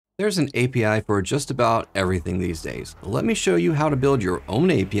There's an API for just about everything these days. Let me show you how to build your own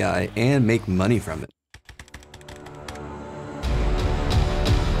API and make money from it.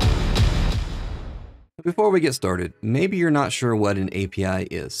 Before we get started, maybe you're not sure what an API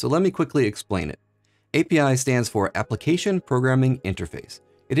is, so let me quickly explain it. API stands for Application Programming Interface.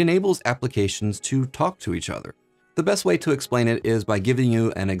 It enables applications to talk to each other. The best way to explain it is by giving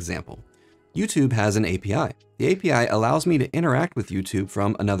you an example. YouTube has an API. The API allows me to interact with YouTube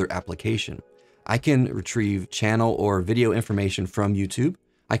from another application. I can retrieve channel or video information from YouTube.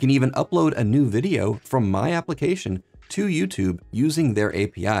 I can even upload a new video from my application to YouTube using their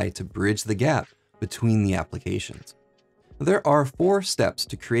API to bridge the gap between the applications. There are 4 steps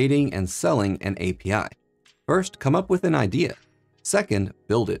to creating and selling an API. First, come up with an idea. Second,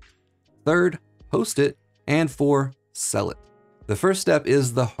 build it. Third, host it. And 4, sell it. The first step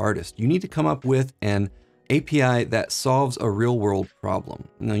is the hardest. You need to come up with an API that solves a real-world problem.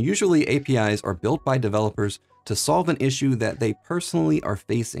 Now, usually APIs are built by developers to solve an issue that they personally are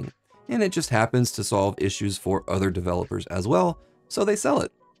facing, and it just happens to solve issues for other developers as well, so they sell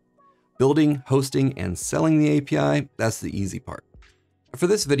it. Building, hosting, and selling the API, that's the easy part. For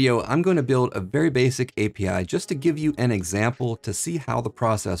this video, I'm going to build a very basic API just to give you an example to see how the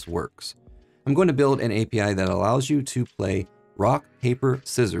process works. I'm going to build an API that allows you to play rock, paper,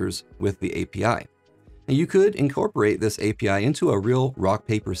 scissors with the API. Now, you could incorporate this API into a real rock,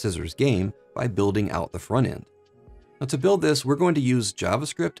 paper, scissors game by building out the front end. Now, to build this, we're going to use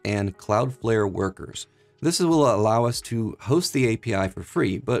JavaScript and Cloudflare workers. This will allow us to host the API for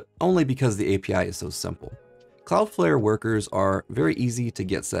free, but only because the API is so simple. Cloudflare workers are very easy to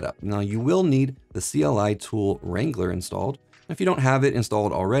get set up. Now, you will need the CLI tool Wrangler installed. If you don't have it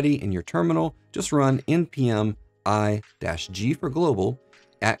installed already in your terminal, just run npm i-g for global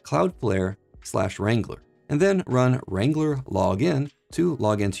at cloudflare/wrangler, and then run wrangler login to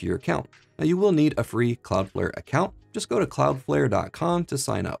log into your account. Now, you will need a free Cloudflare account. Just go to cloudflare.com to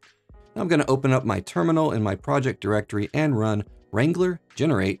sign up. Now, I'm going to open up my terminal in my project directory and run wrangler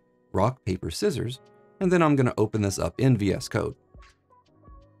generate rock, paper, scissors, and then I'm going to open this up in VS Code.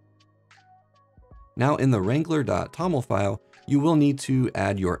 Now, in the wrangler.toml file, you will need to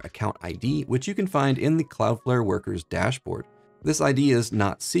add your account ID, which you can find in the Cloudflare workers dashboard. This ID is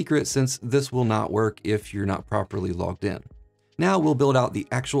not secret since this will not work if you're not properly logged in. Now we'll build out the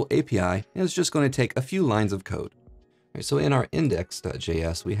actual API, and it's just going to take a few lines of code. Right, so in our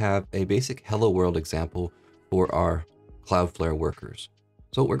index.js, we have a basic hello world example for our Cloudflare workers.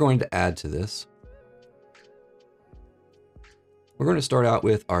 So we're going to add to this. We're going to start out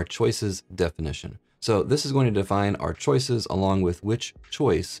with our choices definition. So this is going to define our choices along with which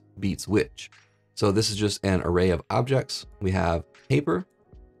choice beats which. So this is just an array of objects. We have paper,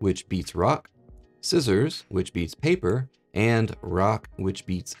 which beats rock, scissors, which beats paper, and rock, which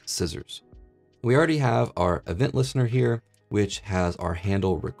beats scissors. We already have our event listener here, which has our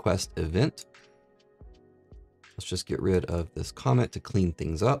handle request event. Let's just get rid of this comment to clean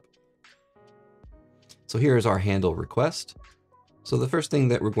things up. So here's our handle request. So the first thing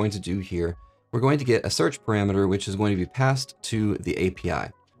that we're going to do here, we're going to get a search parameter, which is going to be passed to the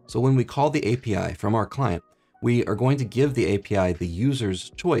API. So when we call the API from our client, we are going to give the API the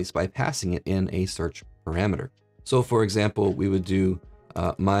user's choice by passing it in a search parameter. So for example, we would do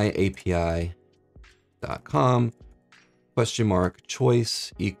myapi.com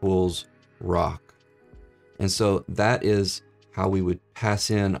 $choice equals rock. And so that is how we would pass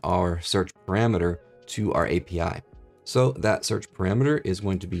in our search parameter to our API. So that search parameter is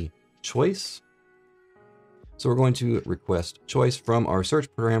going to be choice. So we're going to request choice from our search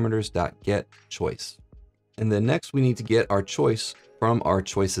parameters.get choice. And then next we need to get our choice from our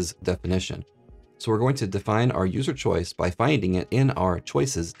choices definition. So we're going to define our user choice by finding it in our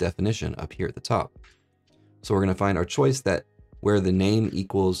choices definition up here at the top. So we're going to find our choice that where the name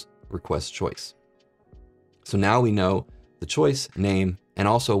equals request choice. So now we know the choice name and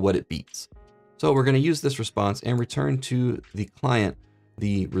also what it beats. So we're going to use this response and return to the client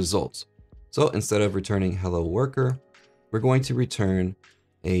the results. So instead of returning hello worker, we're going to return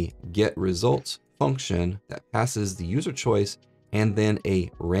a get results function that passes the user choice and then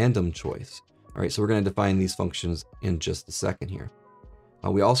a random choice. All right, so we're going to define these functions in just a second here.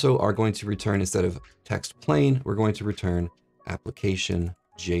 We also are going to return, instead of text plain, we're going to return application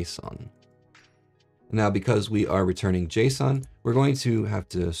JSON. Now, because we are returning JSON, we're going to have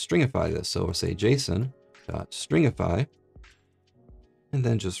to stringify this. So we'll say JSON.stringify, and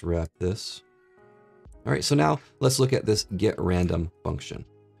then just wrap this. All right, so now let's look at this getRandom function.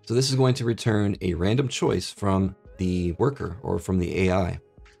 So this is going to return a random choice from the worker or from the AI.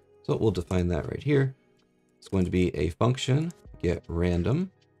 So we'll define that right here. It's going to be a function getRandom,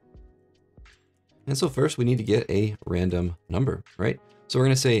 And so first we need to get a random number, right? So we're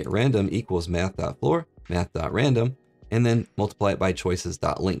going to say random equals math.floor, math.random, and then multiply it by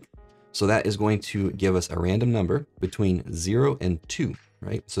choices.length. So that is going to give us a random number between 0 and 2,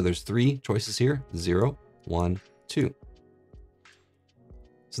 right? So there's 3 choices here, 0, 1, 2.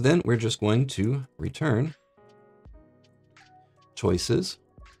 So then we're just going to return choices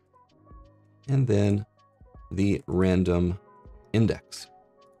and then the random index.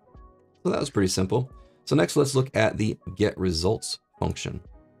 So that was pretty simple. So next let's look at the getResults function.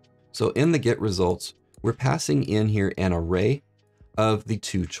 So in the getResults, we're passing in here an array of the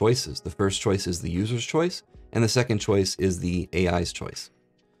 2 choices. The first choice is the user's choice, and the second choice is the AI's choice.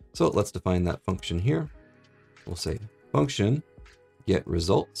 So let's define that function here. We'll say function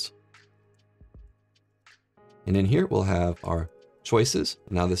getResults. And in here, we'll have our choices.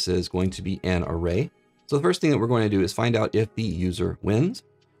 Now this is going to be an array. So the first thing that we're going to do is find out if the user wins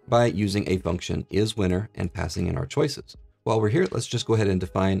by using a function isWinner and passing in our choices. While we're here, let's just go ahead and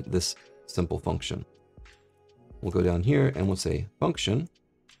define this simple function. We'll go down here and we'll say function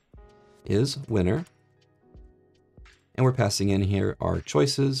isWinner. And we're passing in here our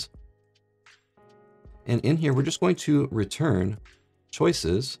choices. And in here, we're just going to return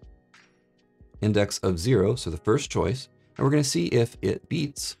choices, index of 0, so the first choice. And we're going to see if it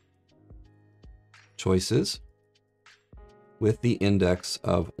beats choices with the index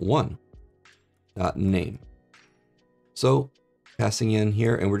of 1, name. So passing in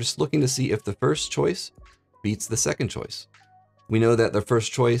here, and we're just looking to see if the first choice beats the second choice. We know that the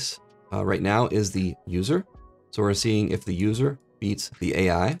first choice right now is the user. So we're seeing if the user beats the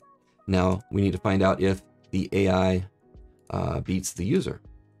AI. Now we need to find out if the AI beats the user.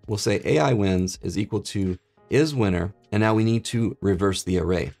 We'll say AI wins is equal to isWinner. And now we need to reverse the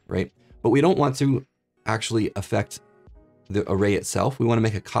array, right? But we don't want to actually affect the array itself. We want to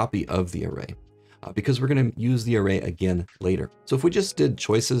make a copy of the array because we're going to use the array again later. So if we just did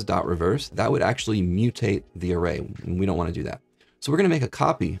choices.reverse, that would actually mutate the array, and we don't want to do that. So we're going to make a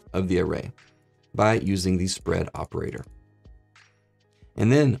copy of the array by using the spread operator.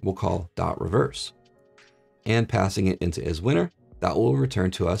 And then we'll call .reverse and passing it into isWinner. That will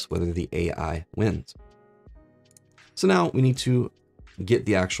return to us whether the AI wins. So now we need to get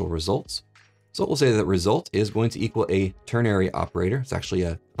the actual results. So we'll say that result is going to equal a ternary operator. It's actually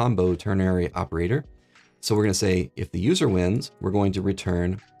a combo ternary operator. So we're going to say if the user wins, we're going to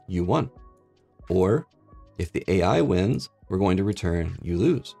return you won. Or if the AI wins, we're going to return you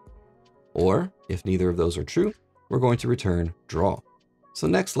lose. Or if neither of those are true, we're going to return draw. So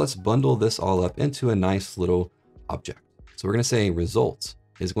next, let's bundle this all up into a nice little object. So we're going to say results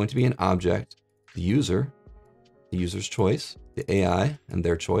is going to be an object, the user's choice, the AI and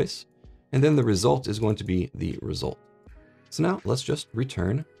their choice, and then the result is going to be the result. So now let's just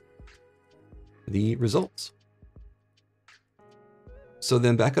return the results. So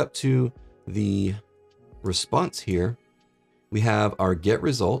then back up to the response here, we have our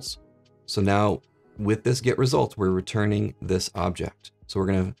getResults. So now with this getResults, we're returning this object. So we're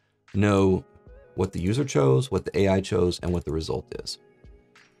going to know what the user chose, what the AI chose, and what the result is.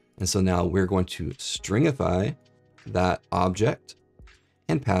 And so now we're going to stringify that object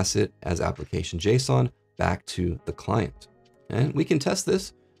and pass it as application JSON back to the client. And we can test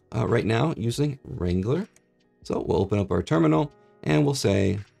this right now using Wrangler. So we'll open up our terminal and we'll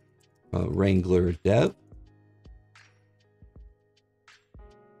say Wrangler dev.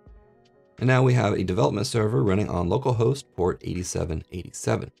 And now we have a development server running on localhost port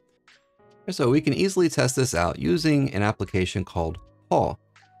 8787. So we can easily test this out using an application called Paw.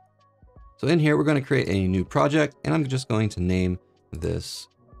 So in here, we're going to create a new project, and I'm just going to name this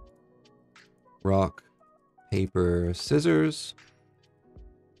rock, paper, scissors,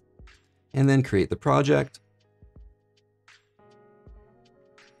 and then create the project.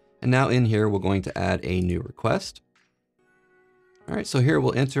 And now in here, we're going to add a new request. All right, so here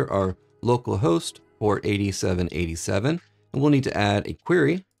we'll enter our localhost port 8787, and we'll need to add a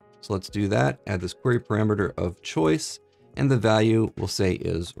query. So let's do that. Add this query parameter of choice, and the value we'll say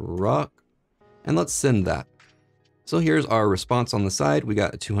is rock, and let's send that. So here's our response on the side. We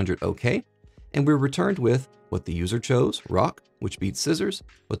got a 200 OK, and we're returned with what the user chose, rock, which beats scissors,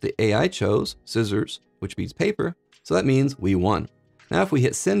 what the AI chose, scissors, which beats paper. So that means we won. Now, if we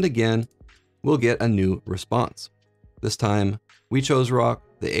hit send again, we'll get a new response. This time we chose rock,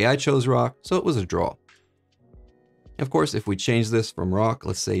 the AI chose rock, so it was a draw. Of course, if we change this from rock,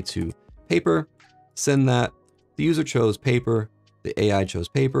 let's say to paper, send that, the user chose paper, the AI chose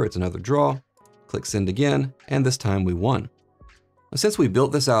paper, it's another draw, click send again, and this time we won. Now, since we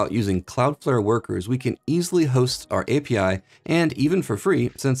built this out using Cloudflare workers, we can easily host our API, and even for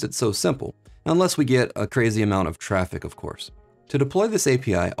free, since it's so simple. unless we get a crazy amount of traffic, of course. To deploy this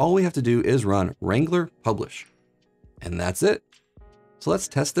API, all we have to do is run wrangler publish, and that's it. So let's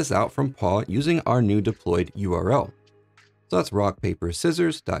test this out from paw using our new deployed URL. So that's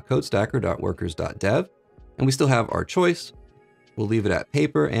rockpaperscissors.codestacker.workers.dev, and we still have our choice. We'll leave it at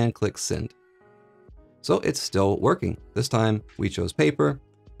paper and click send. So it's still working. This time we chose paper,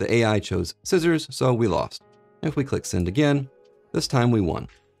 the AI chose scissors, so we lost. If we click send again, this time we won.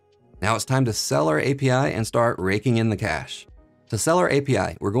 Now it's time to sell our API and start raking in the cash. To sell our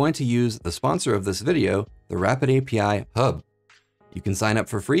API, we're going to use the sponsor of this video, the Rapid API Hub. You can sign up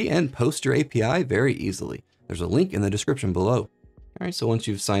for free and post your API very easily. There's a link in the description below. All right, so once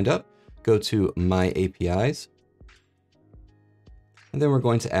you've signed up, go to My APIs, and then we're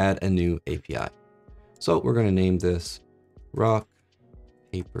going to add a new API. So we're going to name this Rock,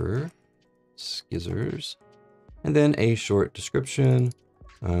 Paper, Scissors, and then a short description.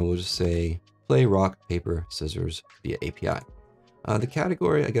 We'll just say play Rock, Paper, Scissors via API. The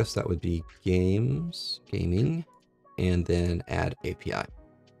category, I guess that would be gaming, and then add API.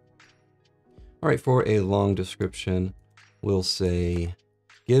 All right, for a long description, we'll say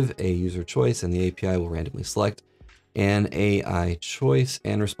give a user choice and the API will randomly select an AI choice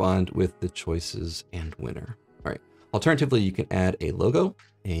and respond with the choices and winner. All right, alternatively, you can add a logo,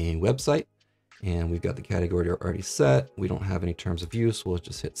 a website, and we've got the category already set. We don't have any terms of use. We'll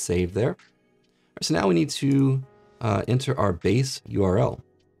just hit save there. All right, so now we need to enter our base URL.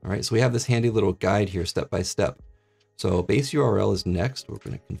 All right, so we have this handy little guide here, step by step. So base URL is next. We're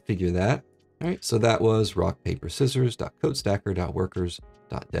going to configure that. All right, so that was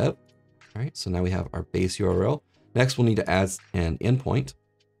rockpaperscissors.codestacker.workers.dev. All right, so now we have our base URL. Next, we'll need to add an endpoint.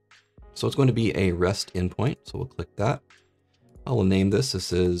 So it's going to be a REST endpoint. So we'll click that. I will name this.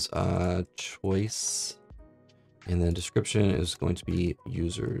 This is choice. And then description is going to be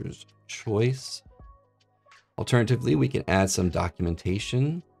user's choice. Alternatively, we can add some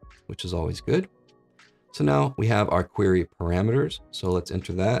documentation, which is always good. So now we have our query parameters. So let's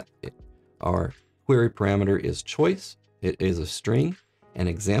enter that. Our query parameter is choice. It is a string. An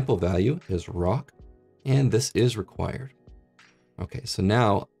example value is rock. And this is required. Okay, so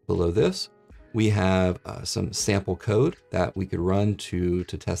now below this, we have some sample code that we could run to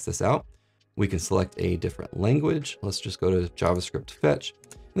test this out. We can select a different language. Let's just go to JavaScript fetch.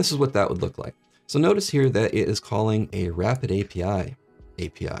 And this is what that would look like. So notice here that it is calling a Rapid API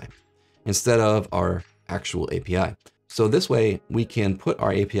instead of our actual API. So this way we can put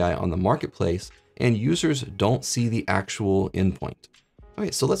our API on the marketplace and users don't see the actual endpoint. All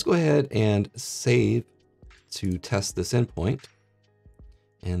right, so let's go ahead and save to test this endpoint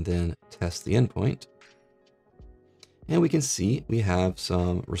and then test the endpoint. And we can see we have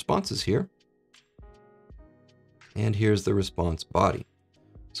some responses here. And here's the response body.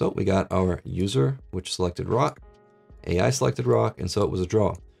 So we got our user, which selected rock, AI selected rock, and so it was a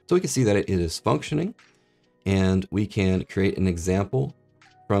draw. So we can see that it is functioning, and we can create an example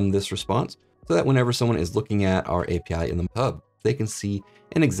from this response so that whenever someone is looking at our API in the hub, they can see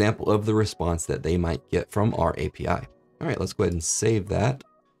an example of the response that they might get from our API. All right, let's go ahead and save that.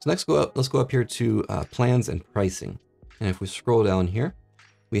 So next, let's go up here to plans and pricing. And if we scroll down here,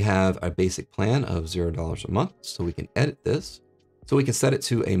 we have a basic plan of $0 a month. So we can edit this. So we can set it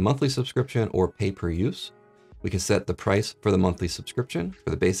to a monthly subscription or pay per use. We can set the price for the monthly subscription. For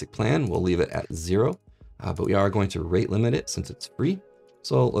the basic plan, we'll leave it at 0, but we are going to rate limit it since it's free.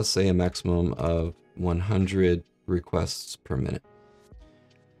 So let's say a maximum of 100 requests per minute.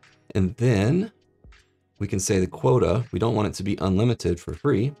 And then we can say the quota, we don't want it to be unlimited for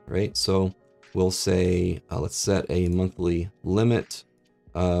free, right? So we'll say, let's set a monthly limit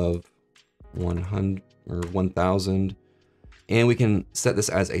of 100 or 1,000. And we can set this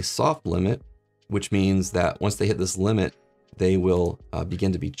as a soft limit, which means that once they hit this limit, they will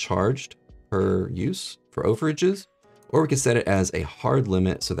begin to be charged per use for overages. Or we can set it as a hard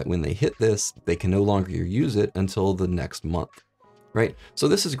limit so that when they hit this, they can no longer use it until the next month, right? So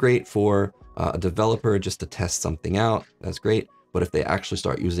this is great for a developer just to test something out. That's great. But if they actually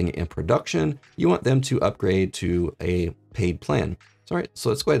start using it in production, you want them to upgrade to a paid plan. All right, so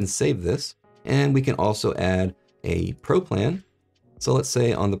let's go ahead and save this. And we can also add a pro plan. So let's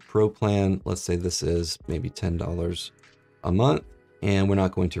say on the pro plan, let's say this is maybe $10 a month, and we're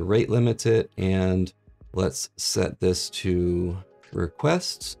not going to rate limit it. And let's set this to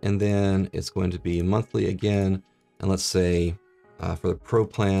requests, and then it's going to be monthly again. And let's say for the pro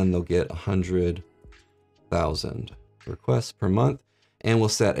plan, they'll get 100,000 requests per month, and we'll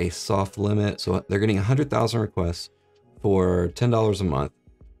set a soft limit. So they're getting 100,000 requests for $10 a month.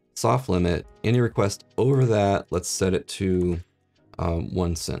 Soft limit, any request over that, let's set it to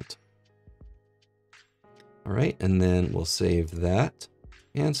 1 cent. All right, and then we'll save that.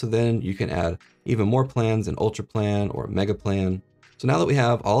 And so then you can add even more plans, an ultra plan or a mega plan. So now that we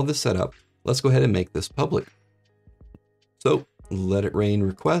have all of this set up, let's go ahead and make this public. So let it rain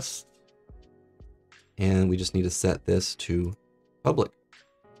requests. And we just need to set this to public.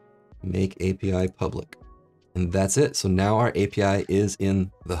 Make API public. And that's it. So now our API is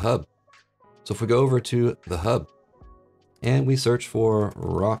in the hub. So if we go over to the hub and we search for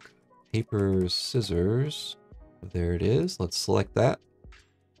rock, paper, scissors, there it is. Let's select that.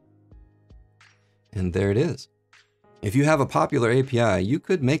 And there it is. If you have a popular API, you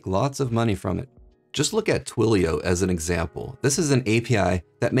could make lots of money from it. Just look at Twilio as an example. This is an API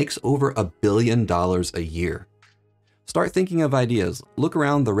that makes over $1 billion a year. Start thinking of ideas. Look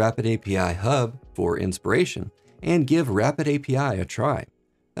around the Rapid API hub for inspiration and give Rapid API a try.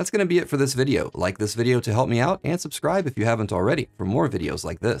 That's going to be it for this video. Like this video to help me out and subscribe if you haven't already for more videos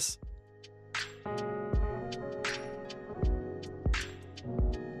like this.